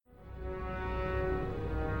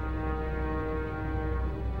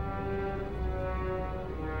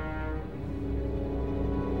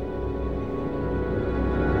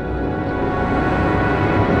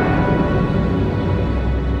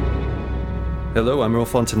Hello, I'm Earl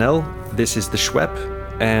Fontanelle. This is the Schwepp,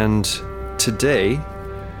 and today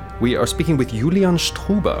we are speaking with Julian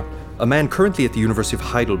Strube, a man currently at the University of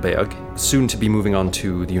Heidelberg, soon to be moving on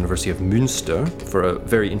to the University of Münster for a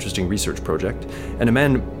very interesting research project, and a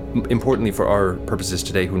man, importantly for our purposes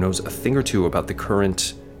today, who knows a thing or two about the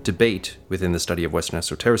current debate within the study of Western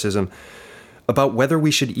Esotericism, about whether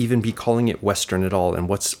we should even be calling it Western at all, and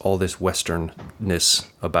what's all this Westernness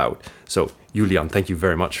about. So, Julian, thank you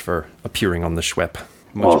very much for appearing on the Schwepp.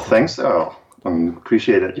 Thanks, Earl. I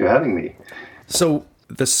appreciate that you're having me. So,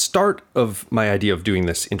 the start of my idea of doing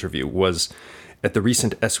this interview was at the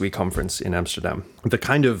recent SWE conference in Amsterdam. The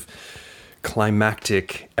kind of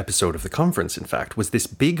climactic episode of the conference, in fact, was this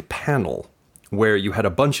big panel where you had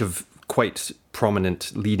a bunch of quite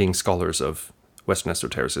prominent leading scholars of Western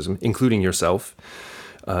Esotericism, including yourself,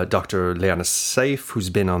 Dr. Leanne Seif, who's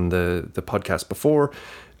been on the podcast before,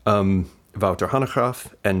 Wouter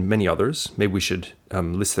Hanegraaff, and many others. Maybe we should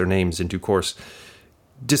list their names in due course,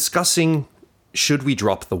 discussing, should we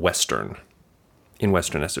drop the Western in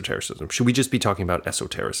Western Esotericism? Should we just be talking about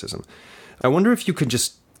esotericism? I wonder if you could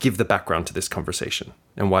just give the background to this conversation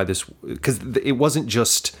and why this, because it wasn't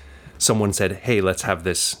just someone said, hey, let's have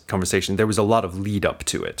this conversation. There was a lot of lead up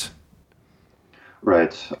to it.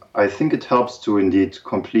 Right. I think it helps to indeed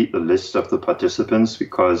complete the list of the participants,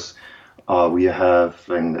 because we have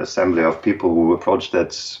an assembly of people who approach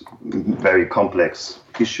that very complex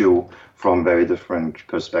issue from very different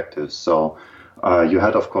perspectives. So you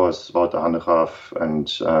had, of course, Wouter Hanegraaff and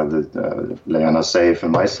Leanne Seif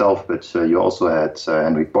and myself, but you also had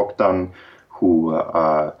Henrik Bogdan, who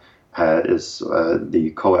is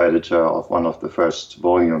the co-editor of one of the first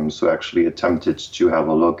volumes, who actually attempted to have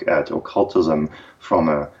a look at occultism from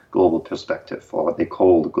a global perspective, or what they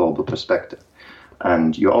call the global perspective.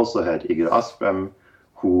 And you also had Egil Asprem,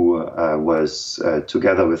 who was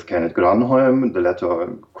together with Kenneth Granholm. The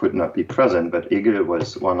latter could not be present, but Egil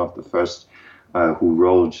was one of the first who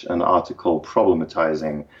wrote an article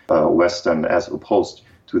problematizing Western as opposed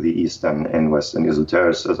to the Eastern in Western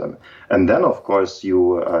Esotericism. And then, of course,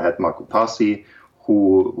 you had Marco Passi,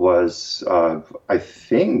 who was, I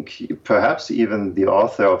think, perhaps even the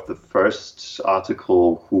author of the first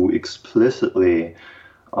article who explicitly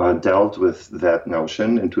dealt with that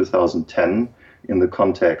notion in 2010 in the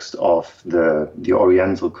context of the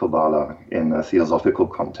Oriental Kabbalah in a theosophical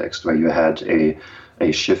context, where you had a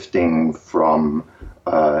shifting from,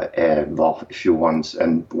 if you want, a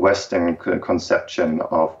Western conception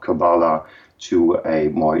of Kabbalah to a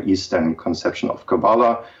more Eastern conception of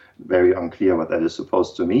Kabbalah. Very unclear what that is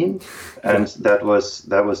supposed to mean. And that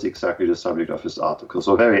was exactly the subject of his article.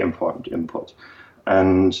 So very important input.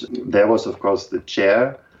 And there was, of course, the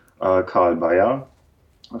chair, Karl Bayer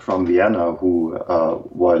from Vienna, who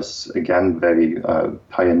was, again, very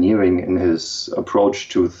pioneering in his approach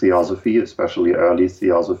to theosophy, especially early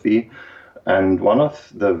theosophy, and one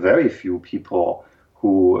of the very few people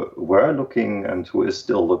who were looking and who is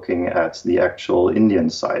still looking at the actual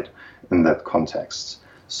Indian side in that context.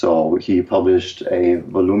 So he published a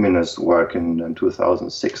voluminous work in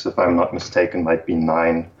 2006, if I'm not mistaken, might be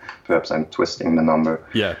 9, perhaps I'm twisting the number.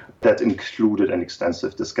 Yeah. That included an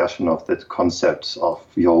extensive discussion of the concepts of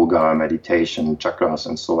yoga, meditation, chakras,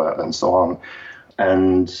 and so on.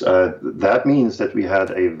 And that means that we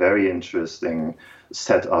had a very interesting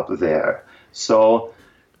setup there. So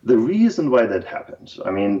the reason why that happened,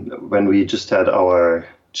 I mean, when we just had our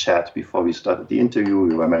chat before we started the interview,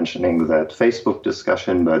 we were mentioning that Facebook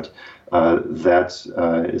discussion, but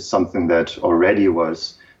that is something that already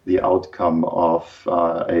was the outcome of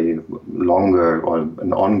a longer or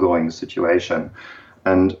an ongoing situation.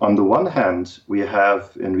 And on the one hand, we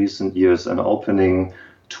have in recent years an opening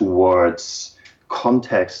towards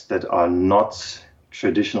contexts that are not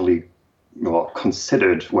traditionally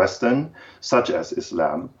considered Western, such as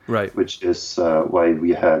Islam, right? Which is why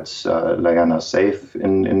we had Leanne Seif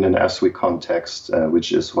in an SWE context,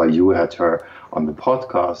 which is why you had her on the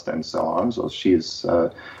podcast and so on. So she's,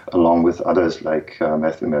 along with others like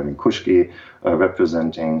Matthew Melvin Kushki,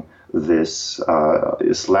 representing this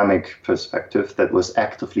Islamic perspective that was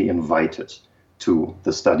actively invited to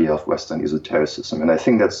the study of Western esotericism. And I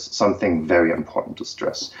think that's something very important to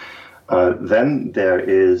stress. Then there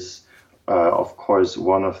is, of course,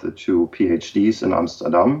 one of the two PhDs in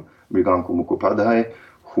Amsterdam, Mriganko Mukhopadhyay,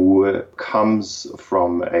 who comes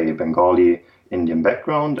from a Bengali Indian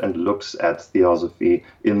background and looks at theosophy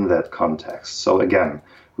in that context. So again,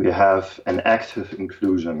 we have an active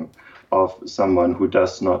inclusion of someone who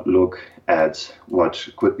does not look at what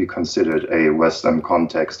could be considered a Western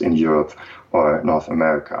context in Europe or North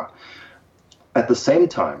America. At the same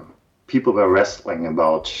time, people were wrestling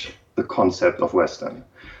about the concept of Western.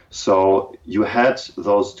 So you had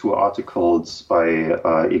those two articles by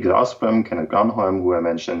Egil Asprem, Kenneth Granholm, who I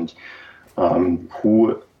mentioned,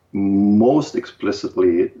 who most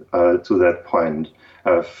explicitly to that point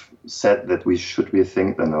have said that we should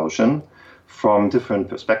rethink the notion from different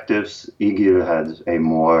perspectives. Egil had a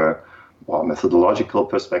more methodological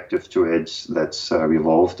perspective to it that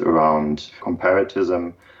revolved around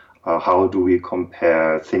comparatism. How do we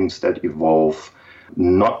compare things that evolve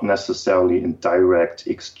not necessarily in direct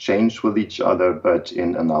exchange with each other, but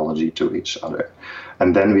in analogy to each other?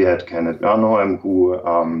 And then we had Kenneth Granholm,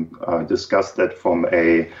 who discussed that from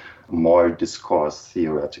a more discourse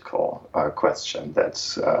theoretical question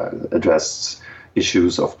that addressed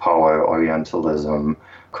issues of power, Orientalism,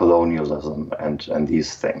 colonialism, and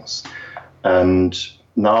these things. And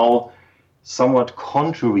now, somewhat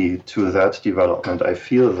contrary to that development, I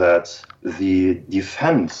feel that the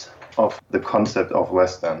defense of the concept of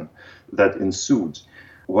Western that ensued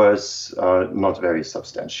was not very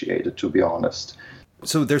substantiated, to be honest.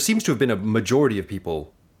 So there seems to have been a majority of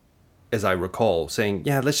people, as I recall, saying,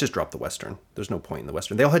 yeah, let's just drop the Western. There's no point in the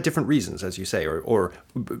Western. They all had different reasons, as you say, or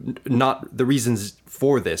not the reasons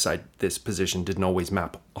for this position didn't always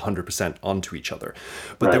map 100% onto each other.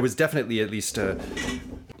 But right. There was definitely at least a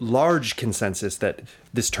large consensus that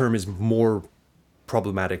this term is more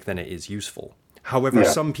problematic than it is useful. However,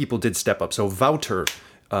 some people did step up. So Wouter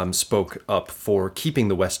spoke up for keeping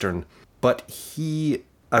the Western, but he,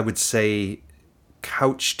 I would say,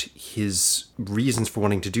 couched his reasons for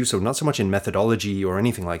wanting to do so, not so much in methodology or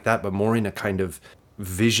anything like that, but more in a kind of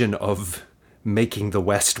vision of making the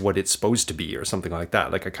West what it's supposed to be or something like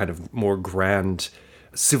that, like a kind of more grand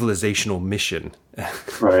civilizational mission,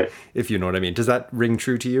 right? If you know what I mean. Does that ring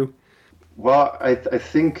true to you? Well, I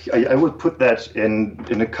think I would put that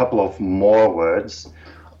in a couple of more words,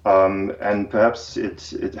 and perhaps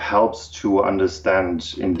it helps to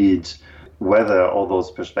understand indeed whether all those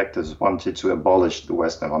perspectives wanted to abolish the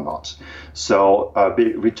Western or not. So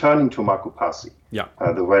returning to Marco Passi,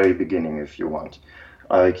 the very beginning, if you want,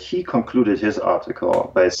 he concluded his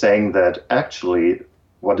article by saying that actually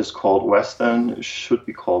what is called Western should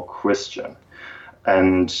be called Christian.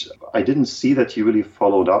 And I didn't see that he really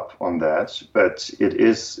followed up on that, but it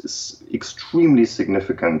is extremely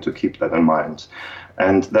significant to keep that in mind.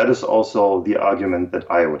 And that is also the argument that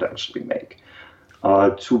I would actually make.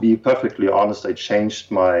 To be perfectly honest, I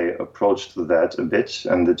changed my approach to that a bit,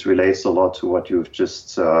 and it relates a lot to what you've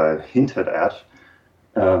just hinted at.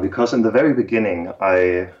 Because in the very beginning,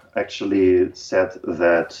 I actually said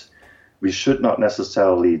that we should not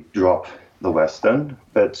necessarily drop the Western,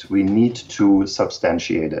 but we need to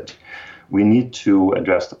substantiate it. We need to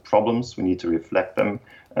address the problems, we need to reflect them,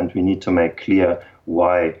 and we need to make clear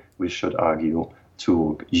why we should argue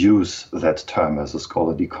to use that term as a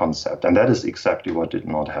scholarly concept. And that is exactly what did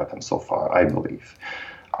not happen so far, I believe.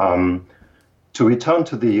 To return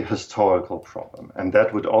to the historical problem, and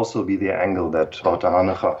that would also be the angle that Dr.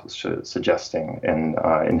 Hanegraaff is suggesting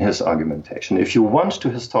in his argumentation. If you want to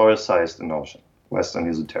historicize the notion, Western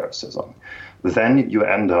esotericism, then you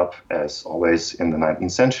end up, as always, in the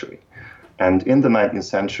 19th century. And in the 19th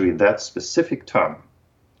century, that specific term,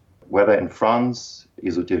 whether in France,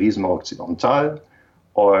 Esotérisme occidental,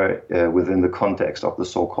 or within the context of the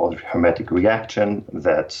so-called Hermetic reaction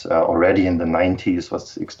that already in the 90s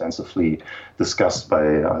was extensively discussed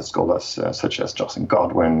by scholars such as Jocelyn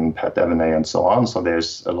Godwin, Pat Devaney, and so on. So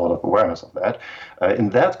there's a lot of awareness of that. In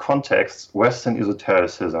that context, Western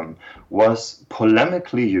esotericism was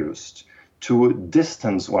polemically used to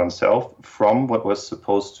distance oneself from what was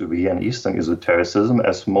supposed to be an Eastern esotericism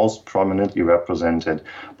as most prominently represented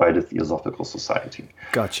by the Theosophical Society.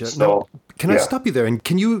 Gotcha. So, now, can I stop you there? And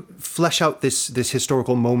can you flesh out this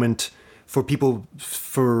historical moment for people,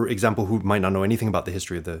 for example, who might not know anything about the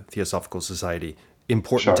history of the Theosophical Society,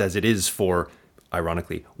 important as it is for,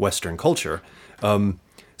 ironically, Western culture?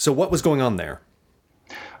 So what was going on there?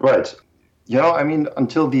 Right.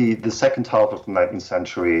 Until the second half of the 19th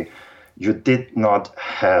century, you did not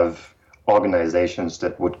have organizations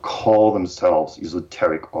that would call themselves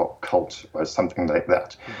esoteric or cult or something like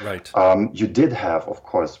that. Right. You did have, of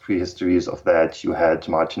course, prehistories of that. You had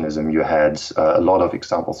Martinism. You had a lot of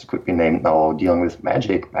examples that could be named now dealing with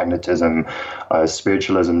magic, magnetism.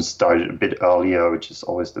 Spiritualism started a bit earlier, which is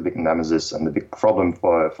always the big nemesis and the big problem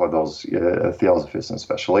for those theosophists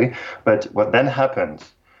especially. But what then happened,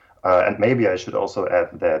 and maybe I should also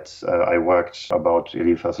add that I worked about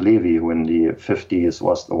Eliphas Levi, who in the 50s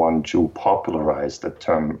was the one to popularize the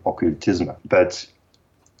term occultism. But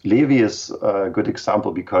Levi is a good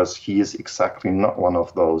example because he is exactly not one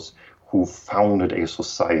of those who founded a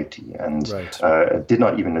society and did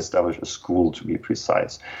not even establish a school, to be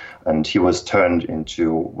precise. And he was turned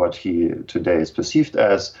into what he today is perceived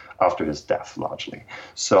as after his death, largely.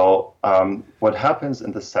 So what happens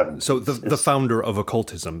in the 70s... So the founder of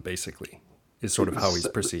occultism, basically, is sort of how he's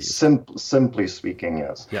perceived. Simply speaking,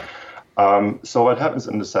 yes. Yeah. So what happens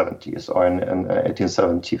in the 70s, or in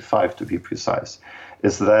 1875 to be precise,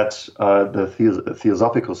 is that the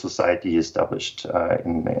Theosophical Society established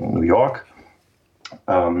in New York,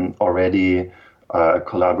 already a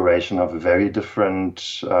collaboration of very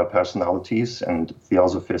different personalities, and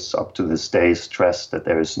theosophists up to this day stress that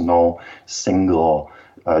there is no single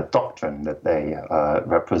doctrine that they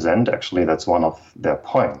represent. Actually, that's one of their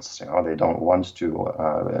points. They don't want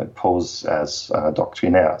to pose as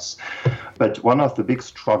doctrinaires. But one of the big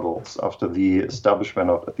struggles after the establishment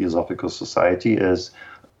of the Theosophical Society is,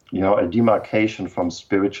 a demarcation from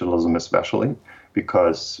spiritualism, especially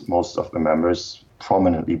because most of the members,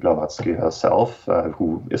 prominently Blavatsky herself,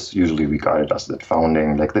 who is usually regarded as that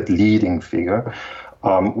founding, that leading figure,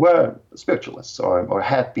 were spiritualists or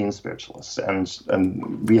had been spiritualists.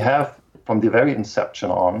 And we have, from the very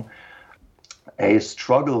inception on, a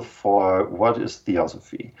struggle for what is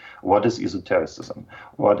theosophy, what is esotericism,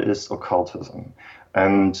 what is occultism.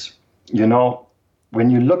 And, when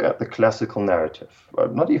you look at the classical narrative,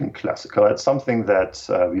 not even classical, it's something that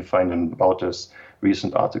we find in Wouter's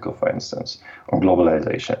recent article, for instance, on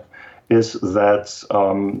globalization, is that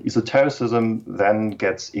esotericism then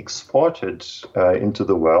gets exported into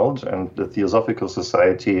the world, and the Theosophical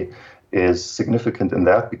Society is significant in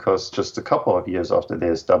that because just a couple of years after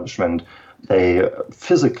their establishment, they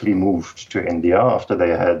physically moved to India after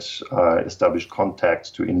they had established contacts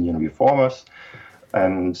to Indian reformers.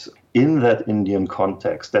 And in that Indian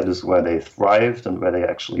context, that is where they thrived and where they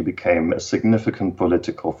actually became a significant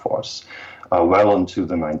political force. Well into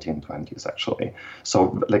the 1920s, actually.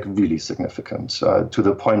 So, really significant, to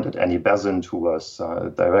the point that Annie Besant, who was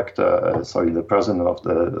the president of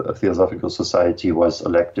the Theosophical Society, was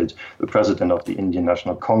elected the president of the Indian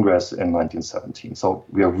National Congress in 1917. So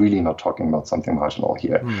we are really not talking about something marginal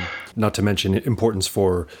here. Not to mention importance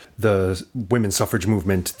for the women's suffrage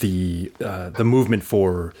movement, the movement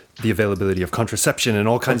for the availability of contraception and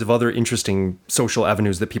all kinds of other interesting social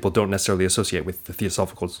avenues that people don't necessarily associate with the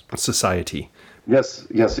Theosophical Society. Yes,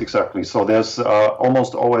 exactly. So there's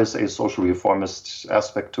almost always a social reformist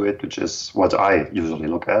aspect to it, which is what I usually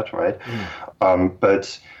look at, right?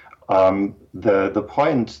 But the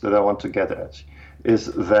point that I want to get at is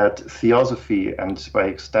that theosophy, and by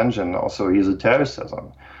extension also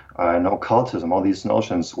esotericism and occultism, all these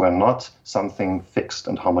notions were not something fixed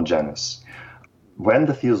and homogeneous. When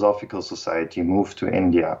the Theosophical Society moved to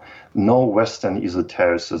India, no Western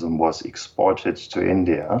esotericism was exported to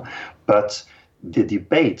India, but the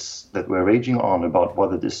debates that were raging on about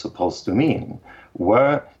what it is supposed to mean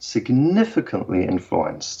were significantly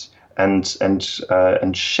influenced and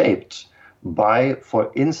shaped by,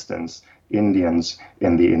 for instance, Indians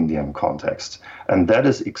in the Indian context. And that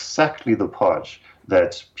is exactly the part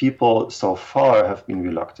that people so far have been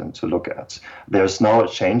reluctant to look at. There's now a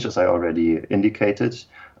change, as I already indicated.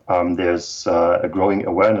 There's a growing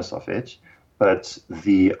awareness of it. But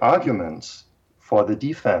the argument for the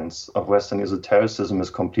defense of Western esotericism is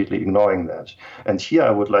completely ignoring that. And here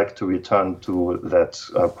I would like to return to that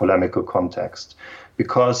polemical context,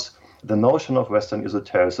 because the notion of Western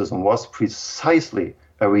esotericism was precisely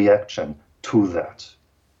a reaction to that.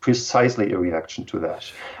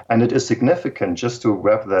 And it is significant, just to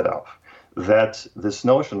wrap that up, that this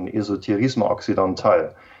notion, esotérisme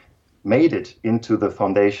occidental, made it into the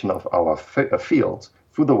foundation of our field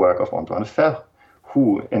through the work of Antoine Ferre,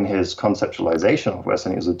 who, in his conceptualization of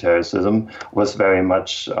Western esotericism, was very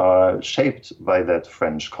much shaped by that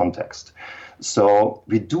French context. So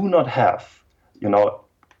we do not have,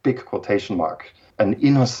 big quotation mark, an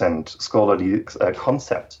innocent scholarly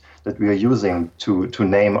concept that we are using to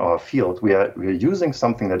name our field. We are using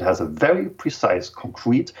something that has a very precise,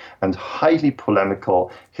 concrete, and highly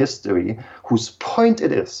polemical history, whose point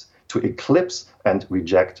it is to eclipse and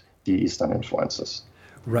reject the Eastern influences.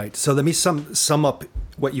 Right. So let me sum up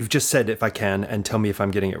what you've just said, if I can, and tell me if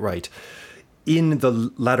I'm getting it right. In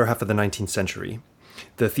the latter half of the 19th century,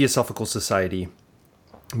 the Theosophical Society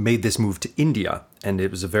made this move to India, and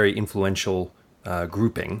it was a very influential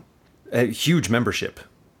grouping, a huge membership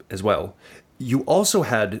as well. You also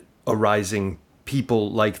had arising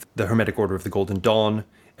people like the Hermetic Order of the Golden Dawn,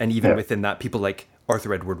 and even within that, people like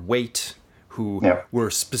Arthur Edward Waite, who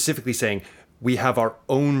were specifically saying, we have our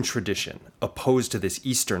own tradition opposed to this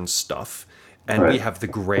Eastern stuff, And we have the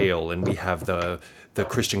Grail, and we have the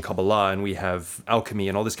Christian Kabbalah, and we have alchemy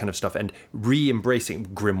and all this kind of stuff, and re-embracing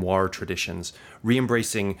grimoire traditions,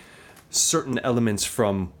 re-embracing certain elements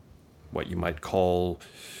from what you might call,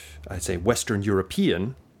 I'd say, Western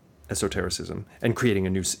European esotericism, and creating a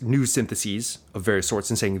new syntheses of various sorts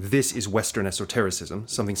and saying this is Western esotericism,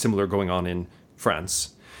 something similar going on in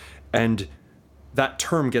France. And that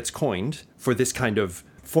term gets coined for this kind of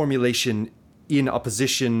formulation in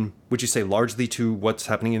opposition, would you say, largely to what's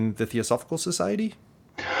happening in the Theosophical Society?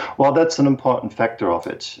 Well, that's an important factor of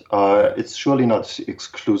it. It's surely not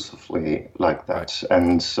exclusively like that. Right.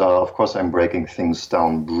 And of course, I'm breaking things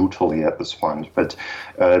down brutally at this point. But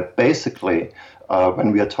basically,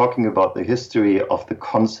 when we are talking about the history of the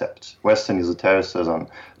concept, Western esotericism,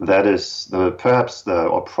 that is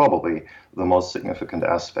probably the most significant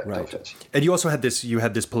aspect of it. And you also had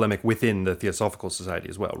this polemic within the Theosophical Society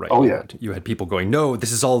as well, right? Oh, yeah. You had people going, no,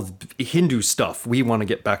 this is all Hindu stuff. We want to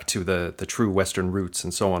get back to the true Western roots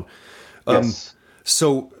and so on. Yes.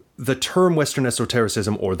 So the term Western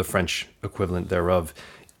esotericism, or the French equivalent thereof,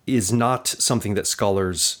 is not something that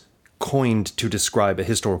scholars coined to describe a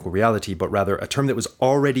historical reality, but rather a term that was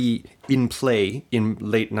already in play in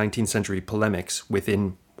late 19th century polemics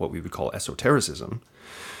within what we would call esotericism.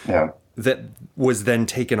 Yeah. That was then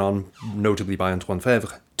taken on, notably by Antoine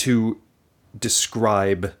Fèvre, to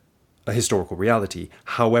describe a historical reality.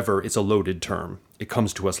 However, it's a loaded term. It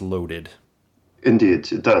comes to us loaded.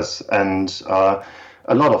 Indeed, it does. And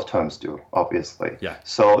a lot of terms do, obviously. Yeah.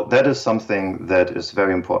 So that is something that is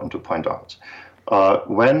very important to point out.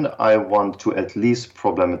 When I want to at least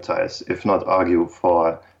problematize, if not argue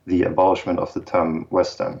for the abolishment of the term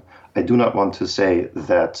Western, I do not want to say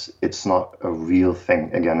that it's not a real thing,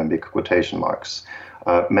 again, in big quotation marks.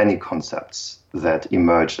 Many concepts that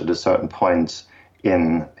emerged at a certain point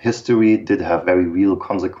in history did have very real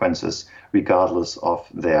consequences, regardless of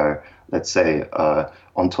their, let's say,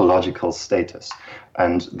 ontological status.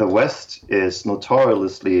 And the West is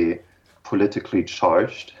notoriously politically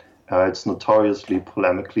charged. It's notoriously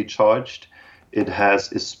polemically charged. It has,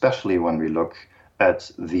 especially when we look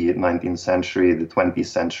at the 19th century, the 20th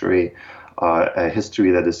century, a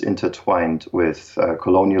history that is intertwined with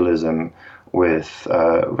colonialism, with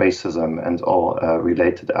racism, and all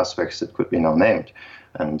related aspects that could be now named.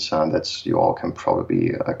 And that you all can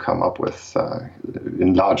probably come up with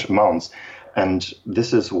in large amounts. And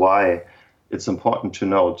this is why it's important to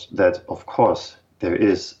note that, of course, there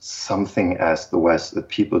is something as the West that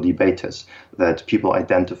people debated, that people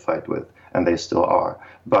identified with, and they still are.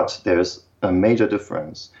 But there's a major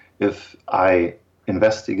difference if I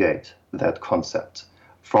investigate that concept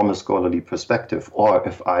from a scholarly perspective, or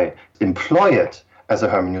if I employ it as a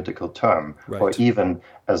hermeneutical term, right, or even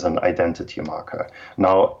as an identity marker.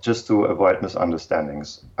 Now, just to avoid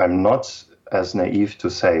misunderstandings, I'm not as naive to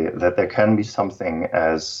say that there can be something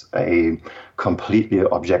as a completely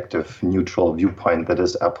objective, neutral viewpoint that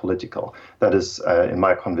is apolitical. That is, in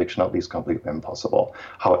my conviction, at least completely impossible.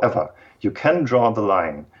 However, you can draw the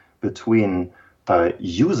line between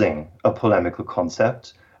using a polemical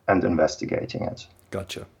concept and investigating it.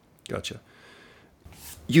 Gotcha.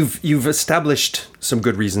 You've established some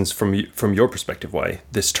good reasons from your perspective why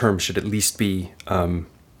this term should at least be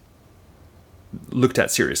looked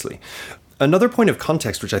at seriously. Another point of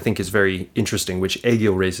context, which I think is very interesting, which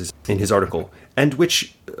Egil raises in his article, and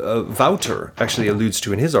which Wouter actually alludes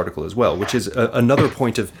to in his article as well, which is another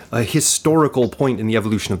point of a historical point in the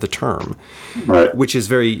evolution of the term, right, which is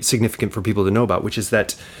very significant for people to know about, which is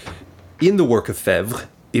that in the work of Fèvre,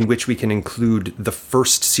 in which we can include the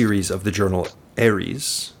first series of the journal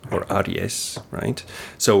Aries, or Aries, right?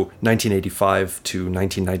 So 1985 to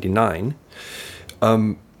 1999,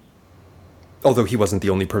 although he wasn't the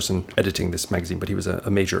only person editing this magazine, but he was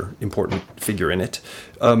a major, important figure in it.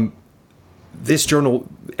 This journal,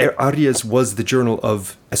 Aries, was the journal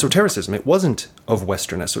of esotericism. It wasn't of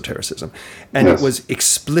Western esotericism. And yes, it was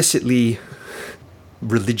explicitly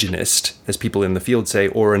religionist, as people in the field say,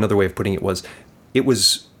 or another way of putting it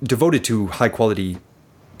was devoted to high-quality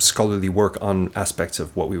scholarly work on aspects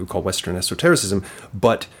of what we would call Western esotericism,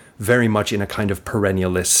 but very much in a kind of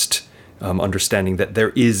perennialist understanding that there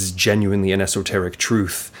is genuinely an esoteric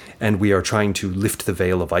truth, and we are trying to lift the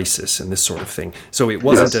veil of Isis and this sort of thing. So it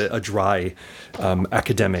wasn't a dry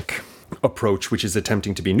academic approach, which is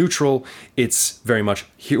attempting to be neutral. It's very much,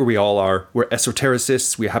 here we all are, we're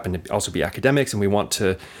esotericists, we happen to also be academics, and we want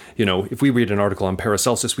to, if we read an article on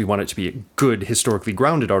Paracelsus, we want it to be a good, historically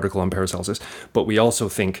grounded article on Paracelsus, but we also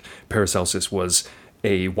think Paracelsus was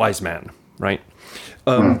a wise man, right?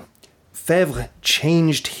 Fèvre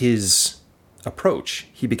changed his approach.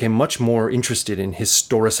 He became much more interested in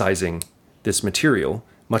historicizing this material,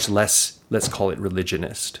 much less, let's call it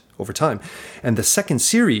religionist, over time. And the second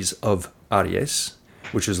series of Aries,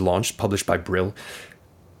 which was launched, published by Brill,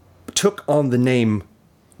 took on the name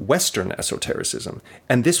Western Esotericism.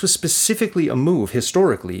 And this was specifically a move,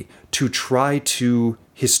 historically, to try to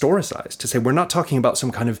historicize, to say we're not talking about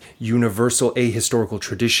some kind of universal ahistorical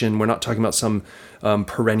tradition, we're not talking about some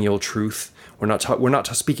perennial truth, we're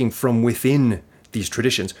not speaking from within these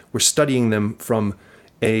traditions, we're studying them from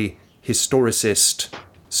a historicist,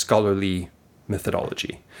 scholarly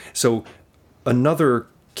methodology. So another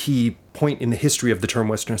key point in the history of the term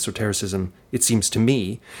Western Esotericism, it seems to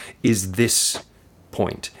me, is this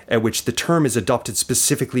point at which the term is adopted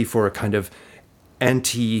specifically for a kind of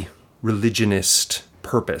anti-religionist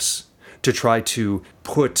purpose, to try to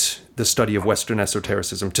put the study of Western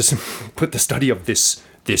esotericism, to put the study of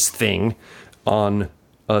this thing on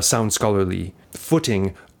a sound scholarly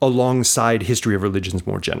footing alongside history of religions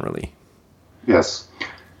more generally. Yes.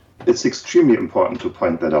 It's extremely important to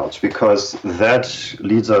point that out, because that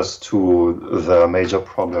leads us to the major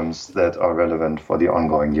problems that are relevant for the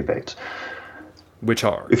ongoing debate. Which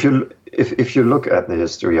are? If you look at the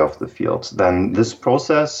history of the field, then this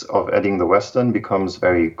process of adding the Western becomes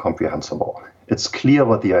very comprehensible. It's clear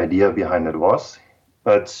what the idea behind it was,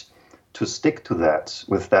 but to stick to that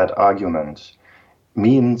with that argument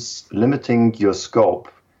means limiting your scope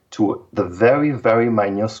to the very, very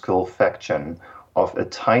minuscule fraction of a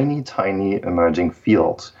tiny, tiny emerging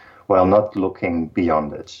field while not looking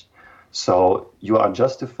beyond it. So you are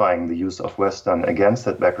justifying the use of Western against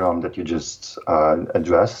that background that you just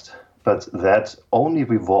addressed, but that only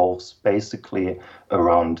revolves basically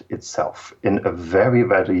around itself in a very,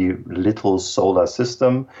 very little solar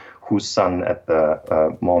system whose sun at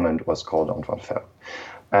the moment was called Enfant.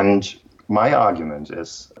 And my argument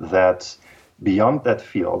is that beyond that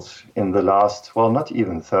field, in the last, well, not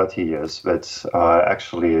even 30 years, but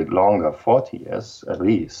actually longer, 40 years at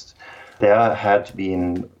least, there had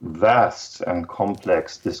been vast and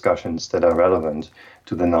complex discussions that are relevant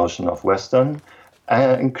to the notion of Western,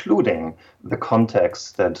 including the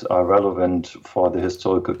contexts that are relevant for the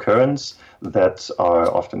historical currents that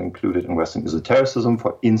are often included in Western esotericism,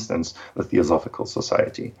 for instance, the Theosophical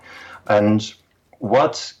Society. And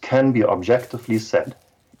what can be objectively said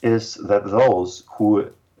is that those who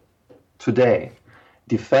today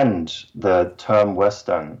defend the term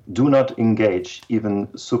Western do not engage even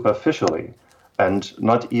superficially, and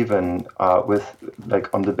not even with,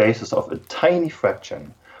 like, on the basis of a tiny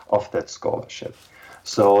fraction of that scholarship.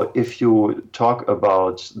 So if you talk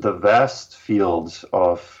about the vast field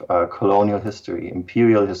of colonial history,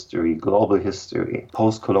 imperial history, global history,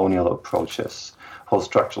 post-colonial approaches,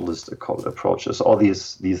 post-structuralist approaches, all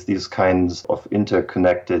these kinds of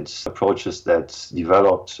interconnected approaches that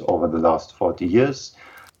developed over the last 40 years,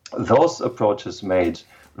 those approaches made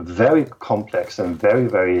very complex and very,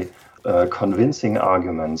 very convincing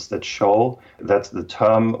arguments that show that the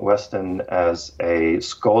term Western as a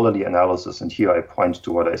scholarly analysis, and here I point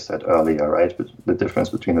to what I said earlier, right, the difference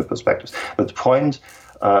between the perspectives, but point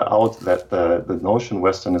out that the notion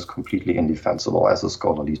Western is completely indefensible as a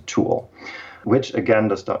scholarly tool, which again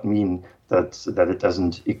does not mean that it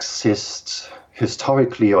doesn't exist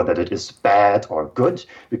historically or that it is bad or good,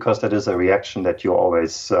 because that is a reaction that you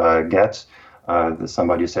always get.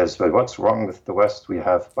 Somebody says, well, what's wrong with the West? We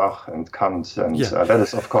have Bach and Kant, and that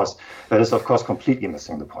is of course completely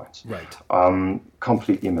missing the point. Right.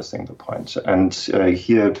 Completely missing the point. And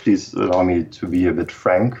here, please allow me to be a bit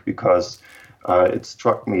frank, because it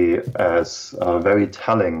struck me as very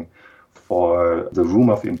telling for the room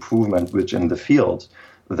of improvement which in the field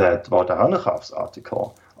that Wouter Hanegraaff's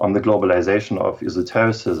article on the globalization of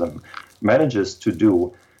esotericism manages to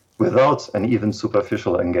do without an even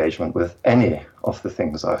superficial engagement with any of the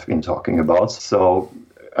things I've been talking about. So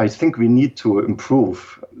I think we need to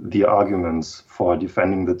improve the arguments for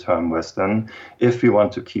defending the term Western if we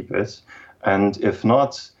want to keep it. And if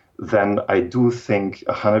not, then I do think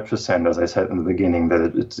 100%, as I said in the beginning,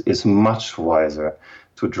 that it is much wiser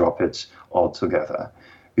to drop it altogether.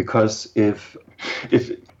 Because if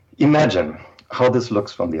imagine how this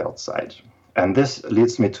looks from the outside. And this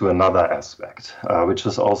leads me to another aspect, which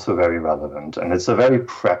is also very relevant. And it's a very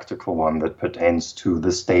practical one that pertains to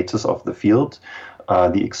the status of the field,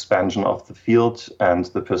 the expansion of the field, and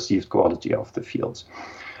the perceived quality of the field.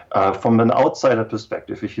 From an outsider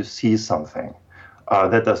perspective, if you see something,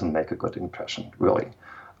 that doesn't make a good impression, really.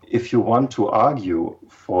 If you want to argue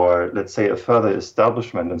for, let's say, a further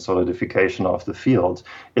establishment and solidification of the field,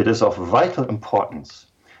 it is of vital importance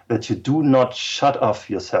that you do not shut off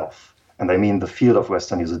yourself and I mean the field of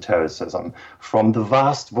Western esotericism, from the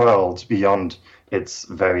vast world beyond its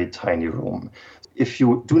very tiny room. If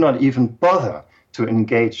you do not even bother to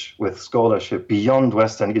engage with scholarship beyond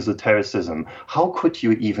Western esotericism, how could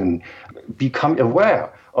you even become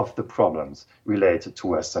aware of the problems related to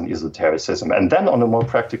Western esotericism? And then on a more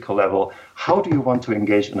practical level, how do you want to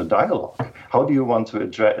engage in a dialogue? How do you want to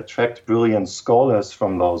attract brilliant scholars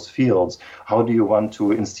from those fields? How do you want to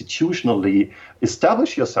institutionally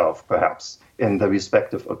establish yourself, perhaps, in the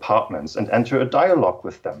respective apartments and enter a dialogue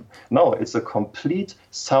with them? No, it's a complete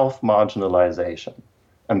self-marginalization,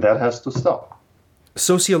 and that has to stop.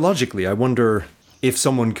 Sociologically, I wonder if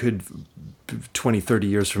someone could 20, 30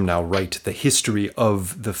 years from now write the history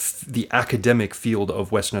of the academic field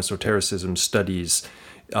of Western Esotericism Studies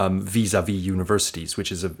vis-a-vis universities,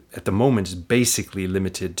 which is at the moment is basically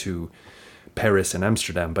limited to Paris and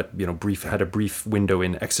Amsterdam, but had a brief window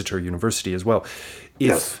in Exeter University as well.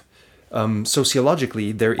 If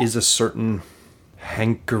sociologically there is a certain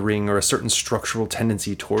hankering or a certain structural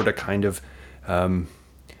tendency toward a kind of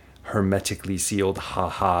hermetically sealed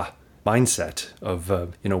mindset of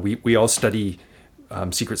we all study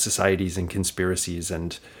secret societies and conspiracies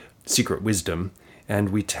and secret wisdom, and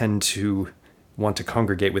we tend to want to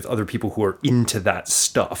congregate with other people who are into that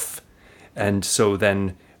stuff. And so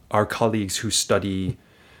then our colleagues who study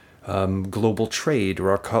global trade,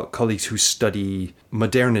 or our colleagues who study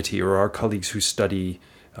modernity, or our colleagues who study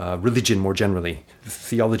religion more generally,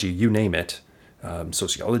 theology, you name it,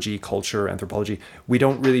 sociology, culture, anthropology, we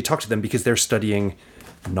don't really talk to them because they're studying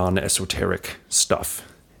non-esoteric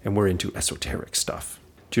stuff, and we're into esoteric stuff.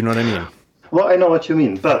 Do you know what I mean? Well, I know what you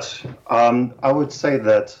mean, but I would say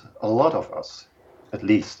that a lot of us, at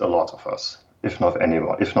least a lot of us, if not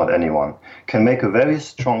anyone, can make a very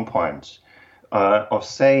strong point of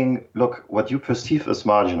saying, look, what you perceive as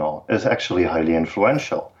marginal is actually highly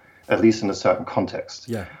influential, at least in a certain context.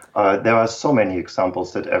 Yeah. There are so many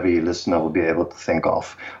examples that every listener will be able to think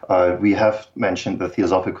of. We have mentioned the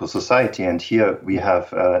Theosophical Society, and here we have,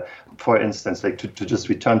 for instance, like to just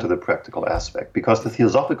return to the practical aspect, because the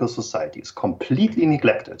Theosophical Society is completely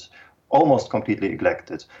neglected, almost completely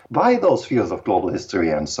neglected by those fields of global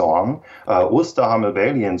history and so on. Osterhammel,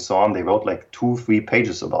 Bailey, and so on, they wrote like 2-3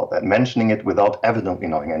 pages about that, mentioning it without evidently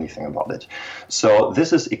knowing anything about it. So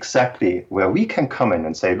this is exactly where we can come in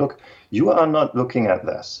and say, look, you are not looking at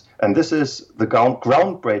this. And this is the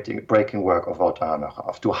groundbreaking work of Wouter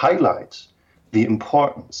Hanegraaff, to highlight the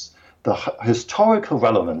importance, the historical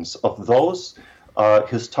relevance of those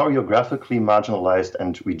historiographically marginalized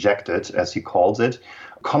and rejected, as he calls it,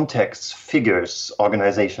 contexts, figures,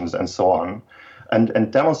 organizations, and so on,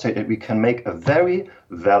 and demonstrate that we can make a very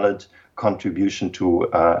valid contribution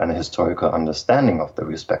to an historical understanding of the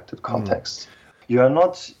respective contexts. You are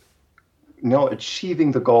not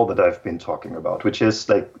achieving the goal that I've been talking about, which is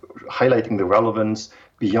like highlighting the relevance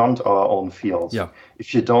beyond our own fields,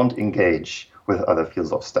 if you don't engage with other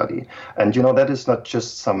fields of study. And that is not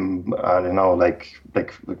just some like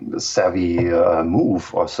savvy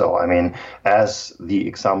move or so. I mean, as the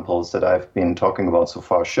examples that I've been talking about so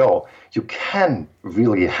far show, you can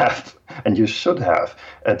really have, and you should have,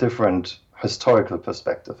 a different historical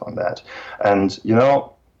perspective on that. And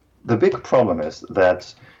the big problem is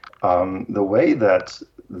that the way that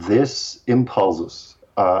these impulses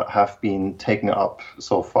have been taken up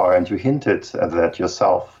so far, and you hinted at that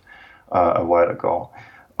yourself a while ago,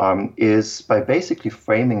 is by basically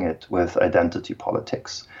framing it with identity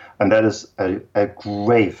politics. And that is a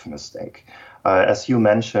grave mistake. As you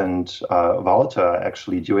mentioned, Wouter,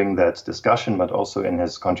 actually during that discussion, but also in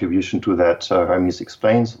his contribution to that Hermes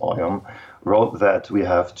Explains volume, wrote that we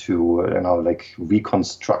have to,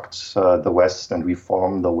 reconstruct the West and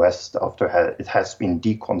reform the West after it has been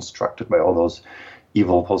deconstructed by all those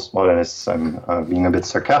evil postmodernists. I'm being a bit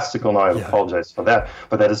sarcastical now, I apologize for that.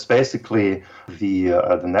 But that is basically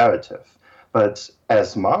the narrative. But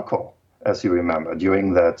as Marco, as you remember,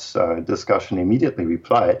 during that discussion immediately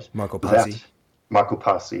replied, Marco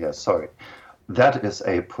Passi, yes, sorry. That is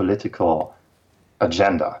a political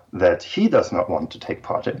agenda that he does not want to take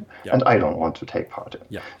part in, and I don't want to take part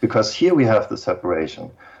in. Because here we have the separation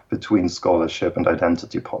between scholarship and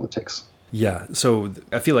identity politics. Yeah, so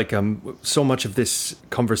I feel like so much of this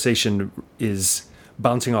conversation is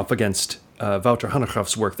bouncing off against Wouter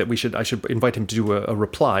Hanegraaff's work that I should invite him to do a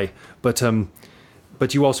reply. But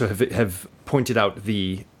you also have pointed out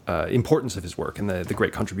the importance of his work and the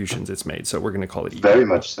great contributions it's made. So we're going to call it even. Very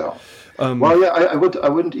much so. I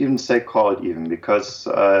wouldn't even say call it even, because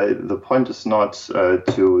the point is not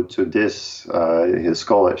to diss his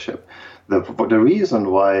scholarship. The reason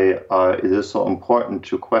why it is so important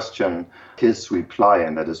to question his reply,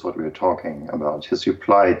 and that is what we're talking about, his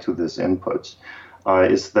reply to this input,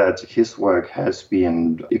 is that his work has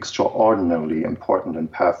been extraordinarily important and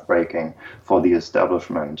path-breaking for the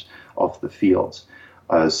establishment of the field.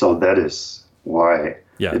 So that is why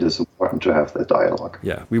it is important to have that dialogue.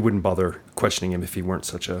 Yeah, we wouldn't bother questioning him if he weren't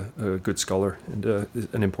such a good scholar and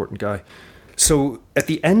an important guy. So at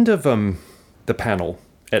the end of the panel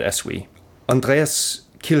at SWE, Andreas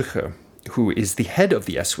Kilche, who is the head of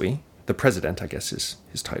the SWE, the president, I guess is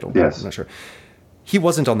his title. Yes. I'm not sure. He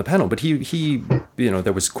wasn't on the panel, but he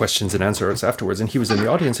there was questions and answers afterwards, and he was in the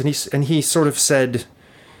audience, and he sort of said,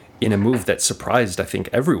 in a move that surprised, I think,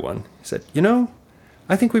 everyone, he said,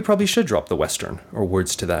 I think we probably should drop the Western, or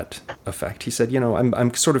words to that effect. He said,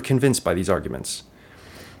 I'm sort of convinced by these arguments.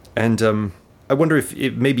 And I wonder if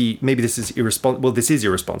maybe this is irresponsible. Well, this is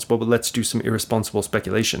irresponsible, but let's do some irresponsible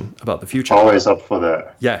speculation about the future. Always up for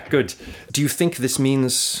that. Yeah, good. Do you think this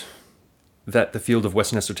means that the field of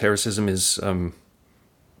Western esotericism is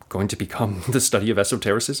going to become the study of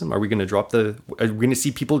esotericism? Are we going to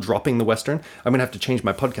see people dropping the Western? I'm going to have to change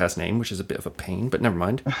my podcast name, which is a bit of a pain, but never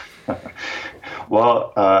mind.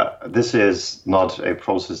 Well, this is not a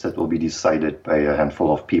process that will be decided by a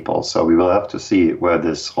handful of people. So we will have to see where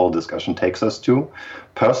this whole discussion takes us to.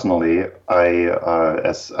 Personally,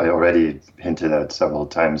 as I already hinted at several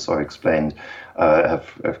times or explained,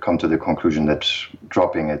 have come to the conclusion that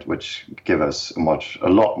dropping it would give us a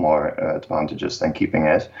lot more advantages than keeping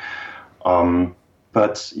it.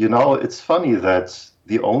 But, it's funny that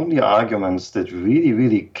the only arguments that really,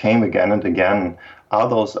 really came again and again are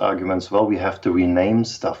those arguments, well, we have to rename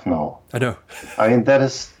stuff now. I know. I mean, that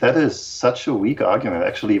is such a weak argument.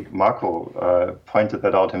 Actually, Marco pointed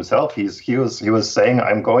that out himself. He was saying,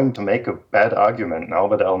 I'm going to make a bad argument now,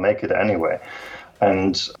 but I'll make it anyway.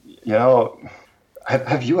 And,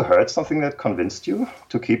 have you heard something that convinced you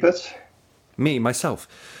to keep it? Me, myself?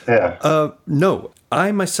 Yeah. No,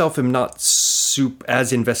 I myself am not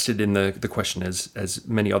as invested in the question as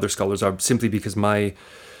many other scholars are, simply because my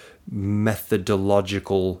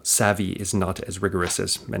methodological savvy is not as rigorous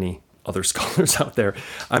as many other scholars out there.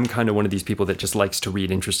 I'm kind of one of these people that just likes to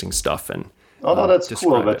read interesting stuff and that's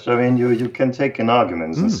cool, but I mean, you can take in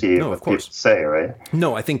arguments and see what people say, right?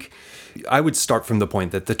 No, I think I would start from the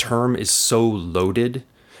point that the term is so loaded,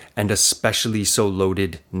 and especially so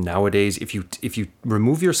loaded nowadays. If you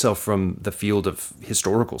remove yourself from the field of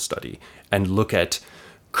historical study and look at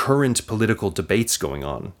current political debates going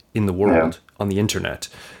on in the world on the internet,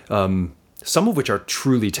 some of which are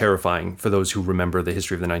truly terrifying for those who remember the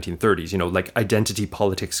history of the 1930s, like identity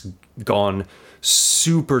politics gone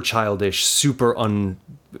super childish,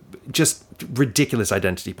 just ridiculous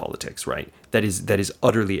identity politics, right? That is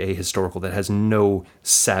utterly ahistorical, that has no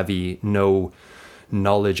savvy, no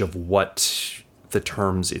knowledge of what the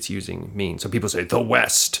terms it's using mean. So people say the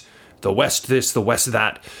West this, the West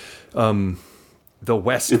that, the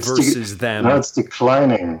West versus them. No, it's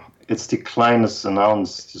declining. Its decline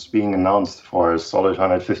is being announced for a solid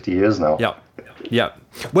 150 years now. Yeah.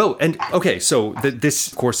 Well, and okay, so this,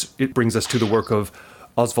 of course, it brings us to the work of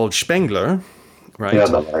Oswald Spengler, right? Yeah,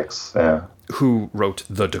 the likes, yeah. Who wrote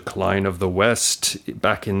The Decline of the West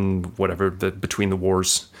back in between the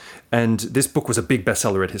wars. And this book was a big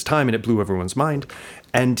bestseller at his time, and it blew everyone's mind.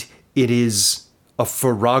 And it is a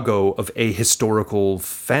farrago of ahistorical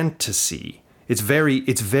fantasy. It's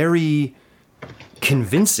very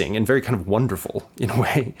convincing and very kind of wonderful in a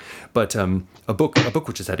way, but a book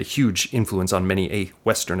which has had a huge influence on many a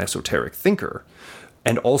Western esoteric thinker,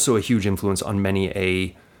 and also a huge influence on many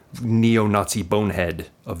a neo-Nazi bonehead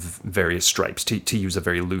of various stripes, to use a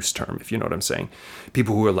very loose term, if you know what I'm saying.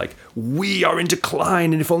 People who are like, we are in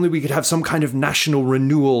decline, and if only we could have some kind of national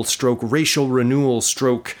renewal stroke, racial renewal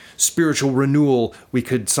stroke, spiritual renewal, we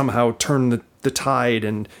could somehow turn the tide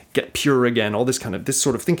and get pure again, all this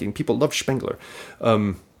sort of thinking. People love Spengler.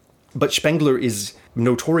 But Spengler is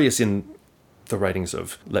notorious in the writings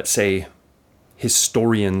of, let's say,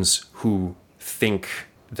 historians who think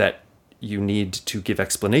that you need to give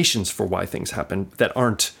explanations for why things happen that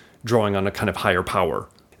aren't drawing on a kind of higher power.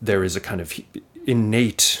 There is a kind of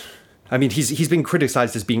innate... I mean, he's been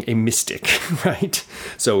criticized as being a mystic, right?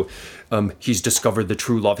 So he's discovered the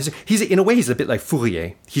true law of history. In a way, he's a bit like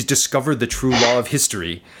Fourier. He's discovered the true law of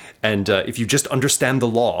history. And if you just understand the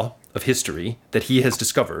law of history that he has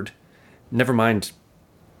discovered, never mind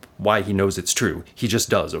why he knows it's true, he just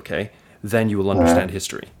does, okay? Then you will understand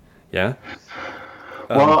history. Yeah?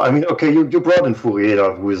 Well, I mean, okay, you brought in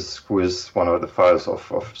Fourier, who is one of the fathers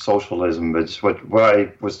of socialism, but what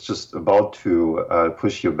I was just about to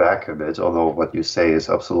push you back a bit, although what you say is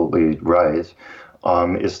absolutely right,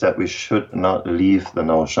 is that we should not leave the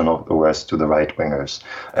notion of the West to the right-wingers.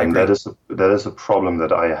 And that is a problem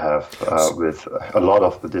that I have with a lot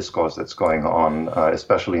of the discourse that's going on,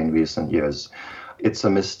 especially in recent years. It's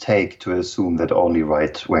a mistake to assume that only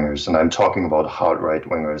right-wingers, and I'm talking about hard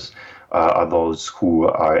right-wingers, are those who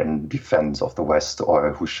are in defense of the West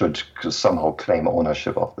or who should somehow claim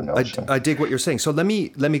ownership of the notion. I dig what you're saying. So let me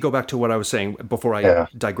go back to what I was saying before I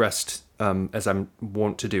digressed, as I'm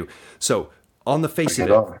wont to do. So on the face of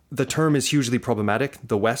it, the term is hugely problematic,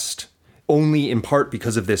 the West, only in part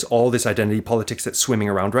because of all this identity politics that's swimming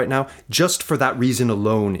around right now. Just for that reason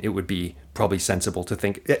alone, it would be probably sensible to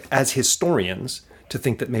think, as historians, to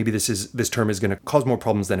think that maybe this term is going to cause more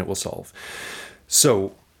problems than it will solve.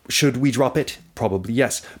 So should we drop it? Probably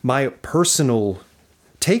yes. My personal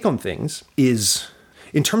take on things is,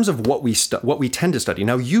 in terms of what we tend to study.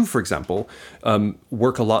 Now, you, for example,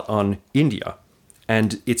 work a lot on India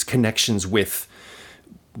and its connections with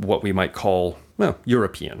what we might call, well,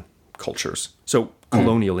 European cultures. So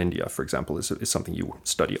colonial India, for example, is something you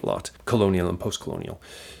study a lot, colonial and post-colonial.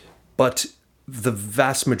 But the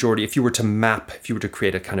vast majority, if you were to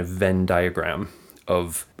create a kind of Venn diagram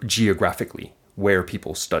of geographically where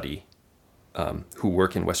people study who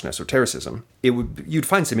work in Western esotericism, you'd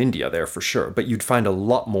find some India there for sure, but you'd find a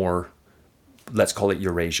lot more, let's call it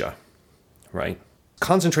Eurasia, right?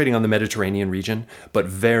 Concentrating on the Mediterranean region, but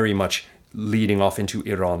very much leading off into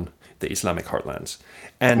Iran, the Islamic heartlands,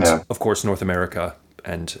 and of course North America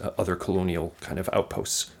and other colonial kind of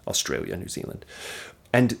outposts, Australia, New Zealand.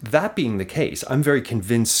 And that being the case, I'm very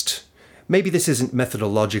convinced, maybe this isn't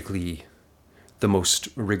methodologically the most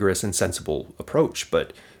rigorous and sensible approach,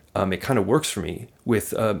 but it kind of works for me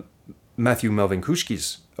with Matthew Melvin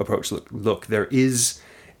Kushki's approach. Look, there is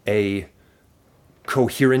a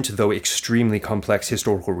coherent, though extremely complex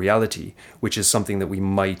historical reality, which is something that we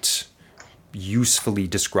might usefully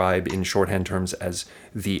describe in shorthand terms as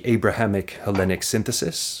the Abrahamic Hellenic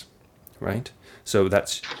synthesis, right? So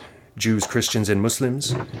that's Jews, Christians, and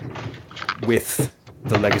Muslims with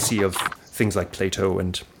the legacy of things like Plato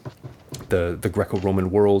and the Greco-Roman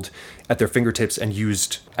world at their fingertips and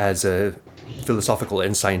used as a philosophical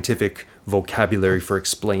and scientific vocabulary for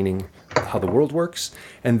explaining how the world works.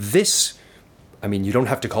 And this, I mean, you don't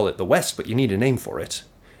have to call it the West, but you need a name for it.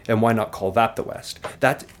 And why not call that the West?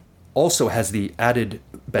 That also has the added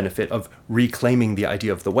benefit of reclaiming the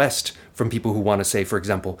idea of the West from people who want to say, for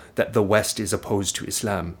example, that the West is opposed to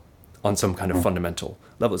Islam on some kind of fundamental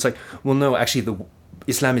level. It's like, well, no, actually,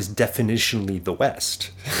 Islam is definitionally the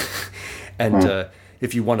West. And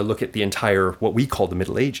if you want to look at the entire, what we call the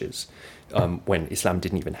Middle Ages, when Islam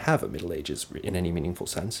didn't even have a Middle Ages in any meaningful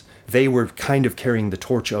sense, they were kind of carrying the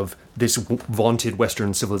torch of this vaunted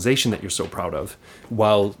Western civilization that you're so proud of,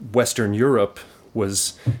 while Western Europe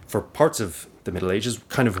was, for parts of the Middle Ages,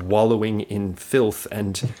 kind of wallowing in filth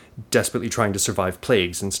and desperately trying to survive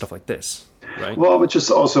plagues and stuff like this, right? Well, which is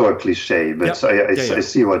also a cliche, but I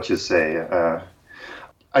see what you say.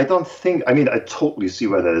 I don't think, I mean, I totally see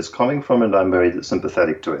where that is coming from, and I'm very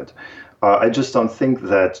sympathetic to it. I just don't think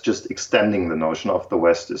that just extending the notion of the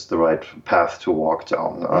West is the right path to walk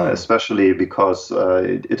down, especially because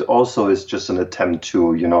it also is just an attempt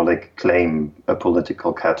to, claim a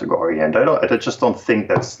political category. And I just don't think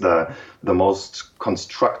that's the most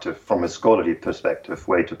constructive, from a scholarly perspective,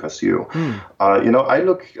 way to pursue. I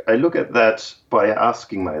look at that by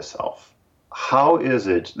asking myself, how is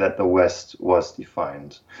it that the West was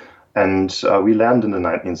defined? And we land in the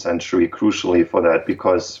 19th century crucially for that,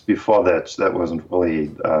 because before that wasn't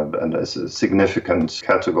really a significant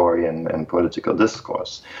category in political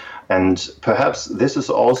discourse. And perhaps this is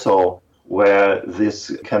also where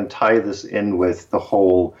this can tie this in with the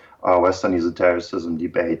whole Western esotericism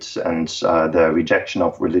debate and the rejection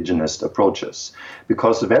of religionist approaches.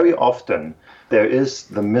 Because very often there is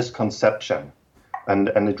the misconception, and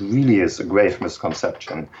it really is a grave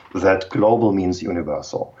misconception, that global means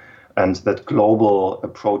universal. And that global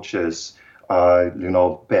approaches, bear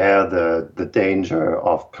the danger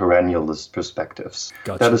of perennialist perspectives.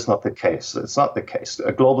 Gotcha. That is not the case. It's not the case.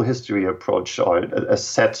 A global history approach, or a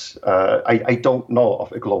set, I don't know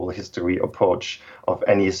of a global history approach of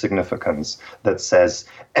any significance that says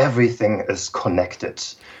everything is connected.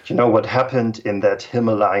 What happened in that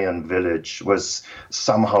Himalayan village was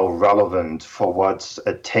somehow relevant for what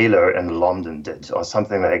a tailor in London did, or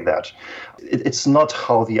something like that. It's not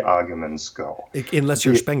how the arguments go. Unless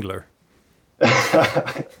you're Spengler.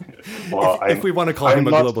 Well, if we want to call him a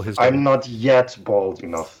global historian. I'm not yet bald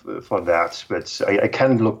enough for that, but I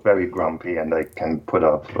can look very grumpy, and I can put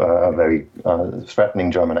up a very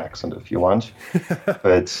threatening German accent if you want.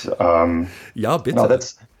 But yeah, bitte. No,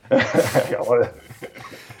 that's yeah, well,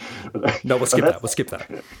 no, we'll skip that. We'll skip that.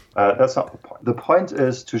 That's not the point. The point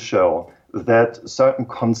is to show that certain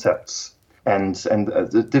concepts and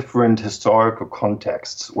the different historical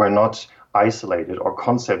contexts were not isolated, or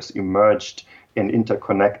concepts emerged in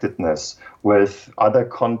interconnectedness with other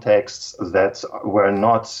contexts that were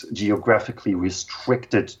not geographically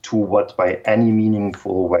restricted to what by any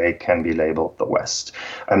meaningful way can be labeled the West.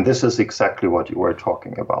 And this is exactly what you were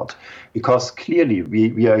talking about. Because clearly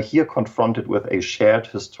we are here confronted with a shared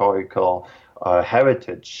historical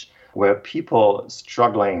heritage where people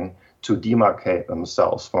struggling to demarcate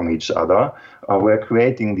themselves from each other were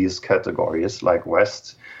creating these categories like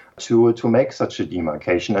West to make such a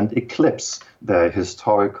demarcation and eclipse the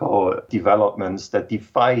historical developments that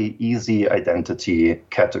defy easy identity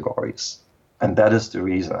categories. And that is the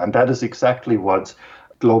reason. And that is exactly what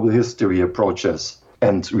global history approaches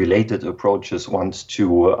and related approaches want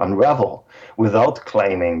to unravel, without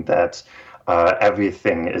claiming that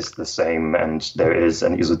everything is the same and there is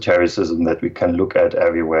an esotericism that we can look at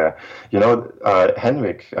everywhere. You know,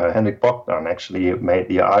 Henrik Bogdan actually made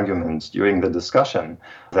the argument during the discussion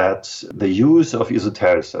that the use of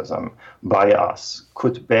esotericism by us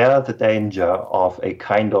could bear the danger of a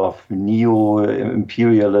kind of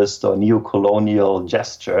neo-imperialist or neo-colonial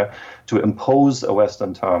gesture to impose a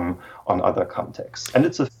Western term on other contexts. And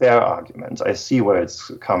it's a fair argument. I see where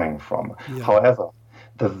it's coming from. Yeah. However,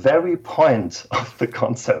 the very point of the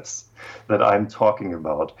concepts that I'm talking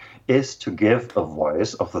about is to give a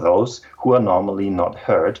voice of those who are normally not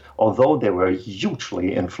heard, although they were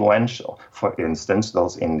hugely influential. For instance,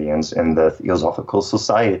 those Indians in the Theosophical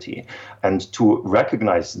Society, and to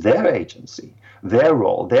recognize their agency, their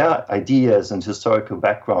role, their ideas and historical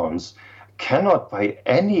backgrounds cannot by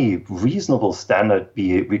any reasonable standard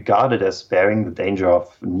be regarded as bearing the danger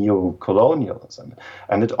of neo-colonialism.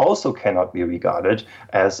 And it also cannot be regarded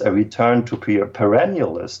as a return to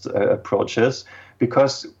perennialist approaches,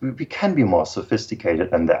 because we can be more sophisticated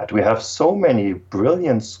than that. We have so many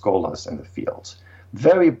brilliant scholars in the field,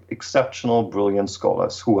 very exceptional, brilliant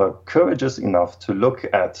scholars who are courageous enough to look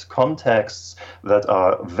at contexts that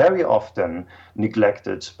are very often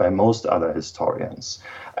neglected by most other historians.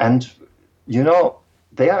 And you know,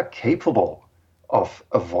 they are capable of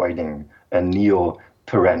avoiding a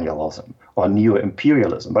neo-perennialism or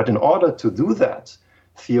neo-imperialism. But in order to do that,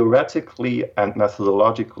 theoretically and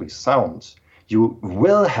methodologically sound, you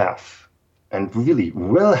will have, and really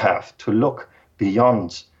will have, to look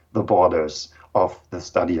beyond the borders of the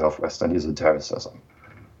study of Western esotericism.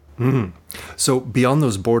 Mm. So beyond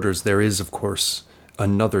those borders, there is, of course,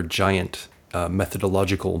 another giant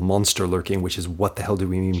methodological monster lurking, which is what the hell do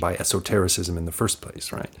we mean by esotericism in the first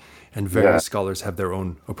place, right? And various scholars have their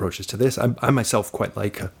own approaches to this. I myself quite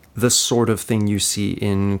like the sort of thing you see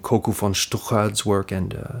in Koku von Stuchard's work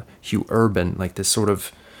and Hugh Urban, like this sort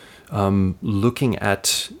of looking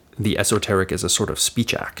at the esoteric as a sort of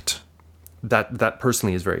speech act. That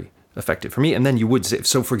personally is very effective for me. And then you would say,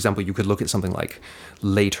 so for example, you could look at something like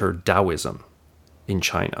later Taoism in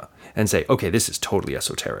China and say, okay, this is totally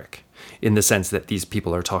esoteric, in the sense that these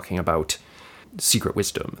people are talking about secret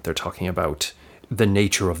wisdom. They're talking about the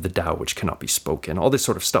nature of the Tao, which cannot be spoken, all this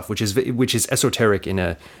sort of stuff, which is esoteric in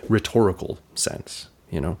a rhetorical sense,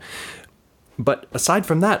 you know. But aside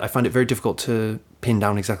from that, I find it very difficult to pin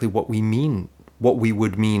down exactly what we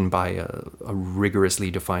would mean by a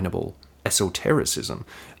rigorously definable esotericism.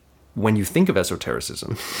 When you think of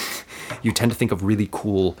esotericism, you tend to think of really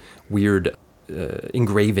cool, weird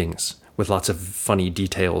engravings with lots of funny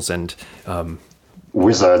details and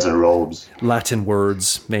wizards and robes, Latin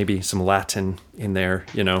words, maybe some Latin in there,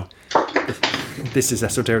 you know. This is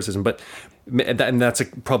esotericism, and that's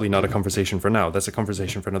probably not a conversation for now. That's a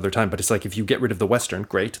conversation for another time. But it's like, if you get rid of the Western,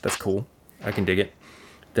 great, that's cool, I can dig it.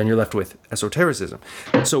 Then you're left with esotericism.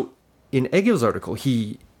 So in Egil's article,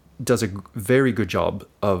 he does a very good job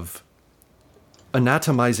of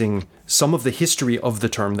anatomizing some of the history of the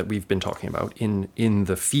term that we've been talking about in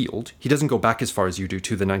the field. He doesn't go back as far as you do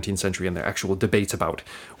to the 19th century and the actual debates about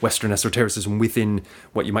Western esotericism within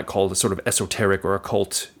what you might call the sort of esoteric or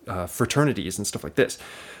occult fraternities and stuff like this.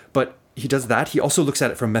 But he does that. He also looks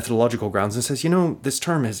at it from methodological grounds and says, you know, this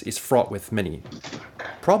term is fraught with many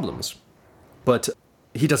problems. But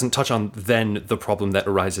he doesn't touch on then the problem that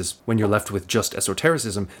arises when you're left with just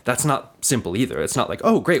esotericism. That's not simple either. It's not like,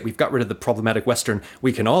 oh, great, we've got rid of the problematic Western.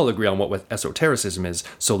 We can all agree on what esotericism is,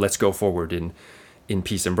 so let's go forward in in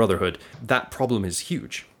peace and brotherhood, that problem is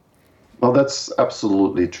huge. Well, that's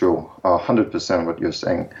absolutely true. 100% what you're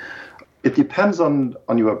saying. It depends on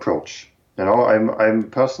your approach. I'm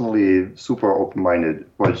personally super open-minded.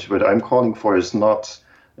 What I'm calling for is not,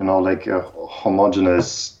 like a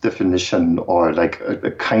homogeneous definition or like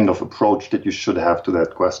a kind of approach that you should have to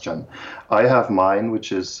that question. I have mine,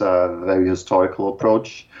 which is a very historical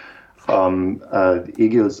approach.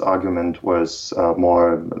 Egel's argument was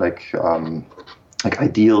more like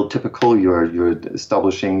ideal, typical. You're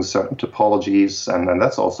establishing certain typologies, and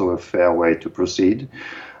that's also a fair way to proceed.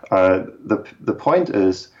 The point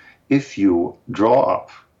is, if you draw up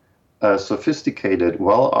a sophisticated,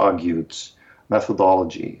 well-argued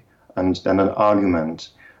methodology and then an argument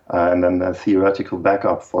and then a theoretical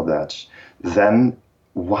backup for that, then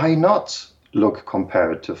why not look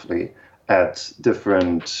comparatively at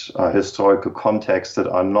different historical contexts that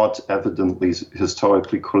are not evidently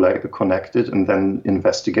historically connected, and then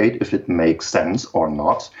investigate if it makes sense or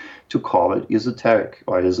not to call it esoteric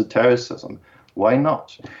or esotericism. Why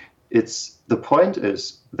not? The point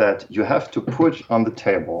is that you have to put on the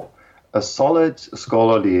table a solid,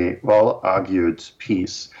 scholarly, well-argued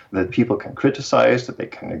piece that people can criticize, that they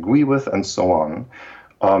can agree with, and so on.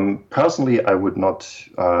 Personally, I would not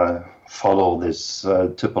follow this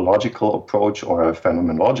typological approach or a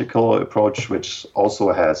phenomenological approach, which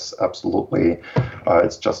also has absolutely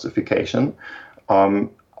its justification.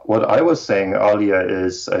 What I was saying earlier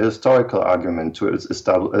is a historical argument to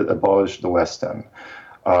abolish the Western.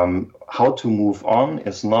 How to move on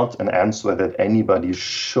is not an answer that anybody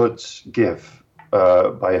should give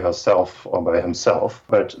by herself or by himself,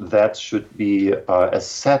 but that should be a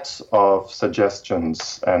set of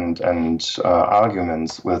suggestions and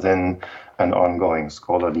arguments within an ongoing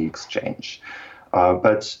scholarly exchange.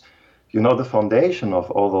 But the foundation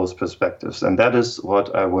of all those perspectives, and that is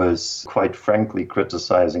what I was quite frankly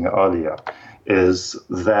criticizing earlier, is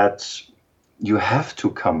that you have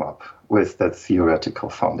to come up with that theoretical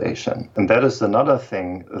foundation. And that is another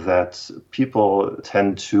thing that people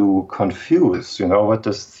tend to confuse. What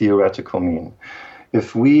does theoretical mean?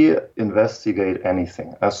 If we investigate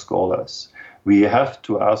anything as scholars, we have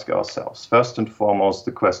to ask ourselves, first and foremost,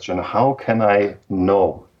 the question, how can I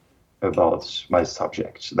know about my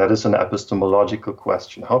subject? That is an epistemological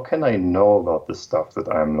question. How can I know about the stuff that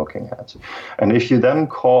I'm looking at? And if you then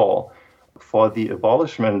call for the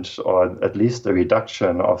abolishment or at least the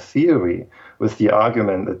reduction of theory with the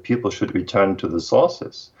argument that people should return to the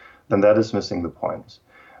sources, then that is missing the point.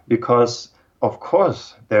 Because, of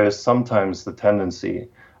course, there is sometimes the tendency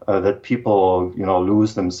that people,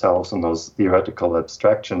 lose themselves in those theoretical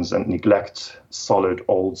abstractions and neglect solid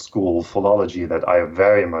old school philology that I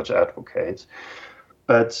very much advocate.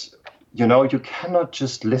 But, you cannot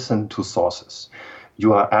just listen to sources.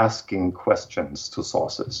 You are asking questions to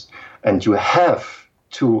sources, and you have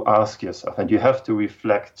to ask yourself, and you have to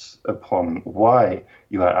reflect upon why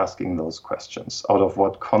you are asking those questions, out of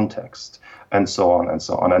what context, and so on and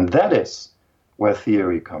so on. And that is where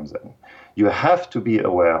theory comes in. You have to be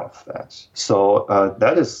aware of that. So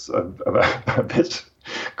that is a bit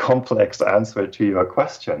complex answer to your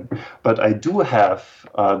question, but I do have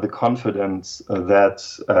the confidence that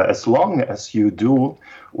as long as you do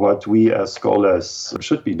what we as scholars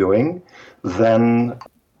should be doing, then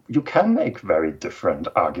you can make very different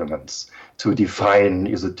arguments to define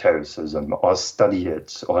esotericism or study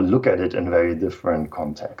it or look at it in very different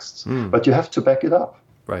contexts. But you have to back it up.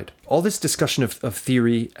 Right. All this discussion of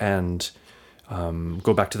theory and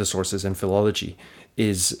go back to the sources and philology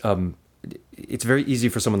is it's very easy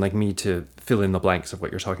for someone like me to fill in the blanks of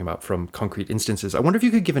what you're talking about from concrete instances. I wonder if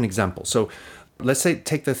you could give an example. So let's say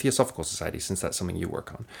take the Theosophical Society, since that's something you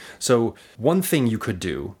work on. So one thing you could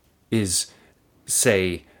do is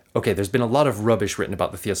say, okay, there's been a lot of rubbish written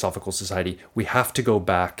about the Theosophical Society. We have to go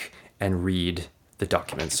back and read the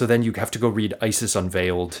documents. So then you have to go read Isis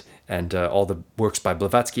Unveiled and all the works by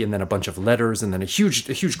Blavatsky, and then a bunch of letters, and then a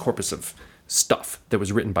huge corpus of stuff that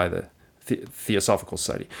was written by the Theosophical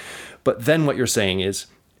Society. But then what you're saying is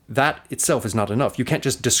that itself is not enough. You can't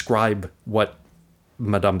just describe what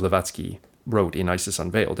Madame Blavatsky wrote in Isis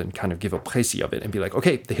Unveiled and kind of give a précis of it and be like,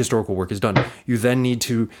 okay, the historical work is done. You then need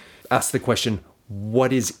to ask the question,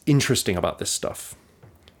 what is interesting about this stuff?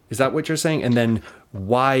 Is that what you're saying? And then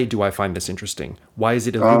why do I find this interesting? Why is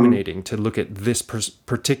it illuminating to look at this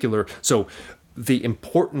particular... So the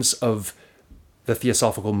importance of the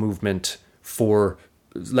Theosophical movement for,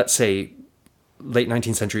 let's say, late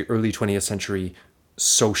 19th century, early 20th century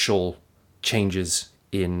social changes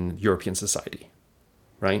in European society,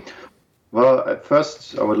 right? Well, at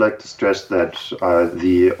first, I would like to stress that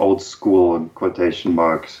the old school quotation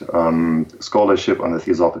marks scholarship on the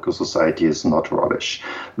Theosophical Society is not rubbish.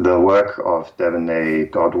 The work of Devaney,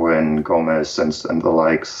 Godwin, Gomez, and the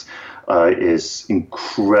likes is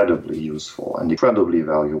incredibly useful and incredibly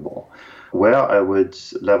valuable. Where I would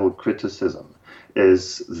level criticism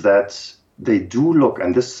is that they do look,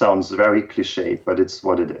 and this sounds very cliched, but it's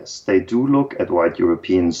what it is. They do look at white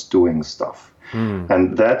Europeans doing stuff.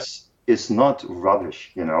 And that is not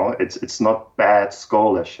rubbish, it's not bad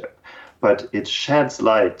scholarship, but it sheds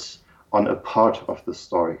light on a part of the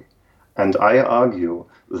story. And I argue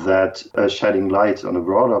that shedding light on a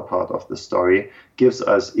broader part of the story gives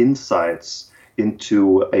us insights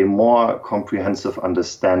into a more comprehensive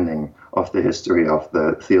understanding of the history of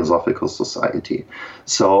the Theosophical Society.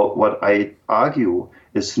 So what I argue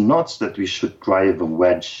is not that we should drive a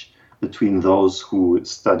wedge between those who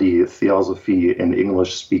study theosophy in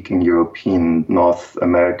English-speaking European, North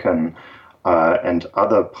American, and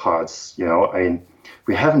other parts.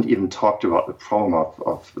 We haven't even talked about the problem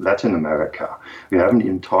of Latin America. We haven't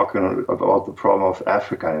even talked about the problem of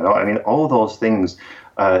Africa. All those things.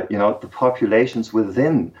 The populations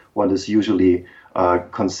within what is usually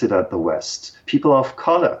considered the West. People of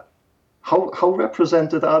color. How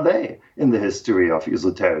represented are they in the history of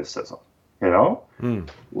esotericism? We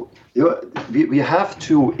have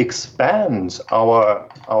to expand our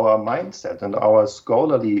mindset and our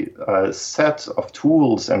scholarly set of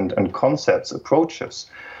tools and concepts, approaches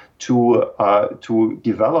to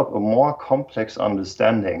develop a more complex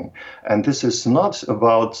understanding. And this is not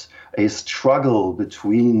about a struggle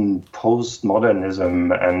between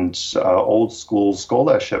postmodernism and old school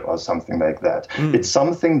scholarship or something like that. It's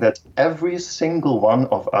something that every single one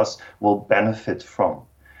of us will benefit from,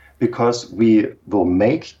 because we will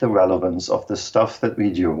make the relevance of the stuff that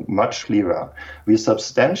we do much clearer. We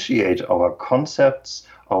substantiate our concepts,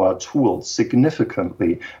 our tools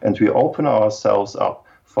significantly, and we open ourselves up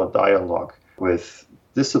for dialogue with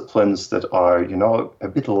disciplines that are, a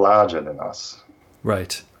bit larger than us.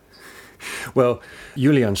 Right. Well,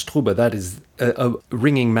 Julian Strube, that is a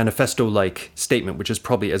ringing manifesto-like statement, which is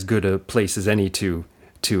probably as good a place as any to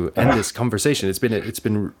end this conversation. It's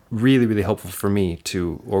been really, really helpful for me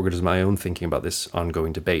to organize my own thinking about this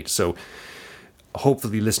ongoing debate. So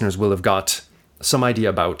hopefully listeners will have got some idea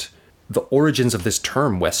about the origins of this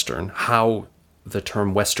term Western, how the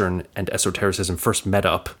term Western and esotericism first met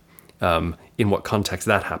up, in what context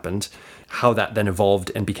that happened, how that then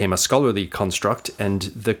evolved and became a scholarly construct, and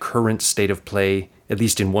the current state of play, at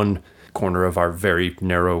least in one corner of our very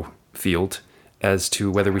narrow field, as to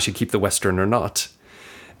whether we should keep the Western or not,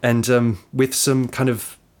 and with some kind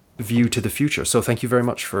of view to the future. So thank you very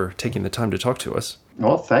much for taking the time to talk to us.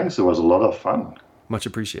 Oh, thanks. It was a lot of fun. Much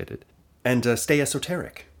appreciated. And stay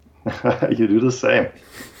esoteric. You do the same.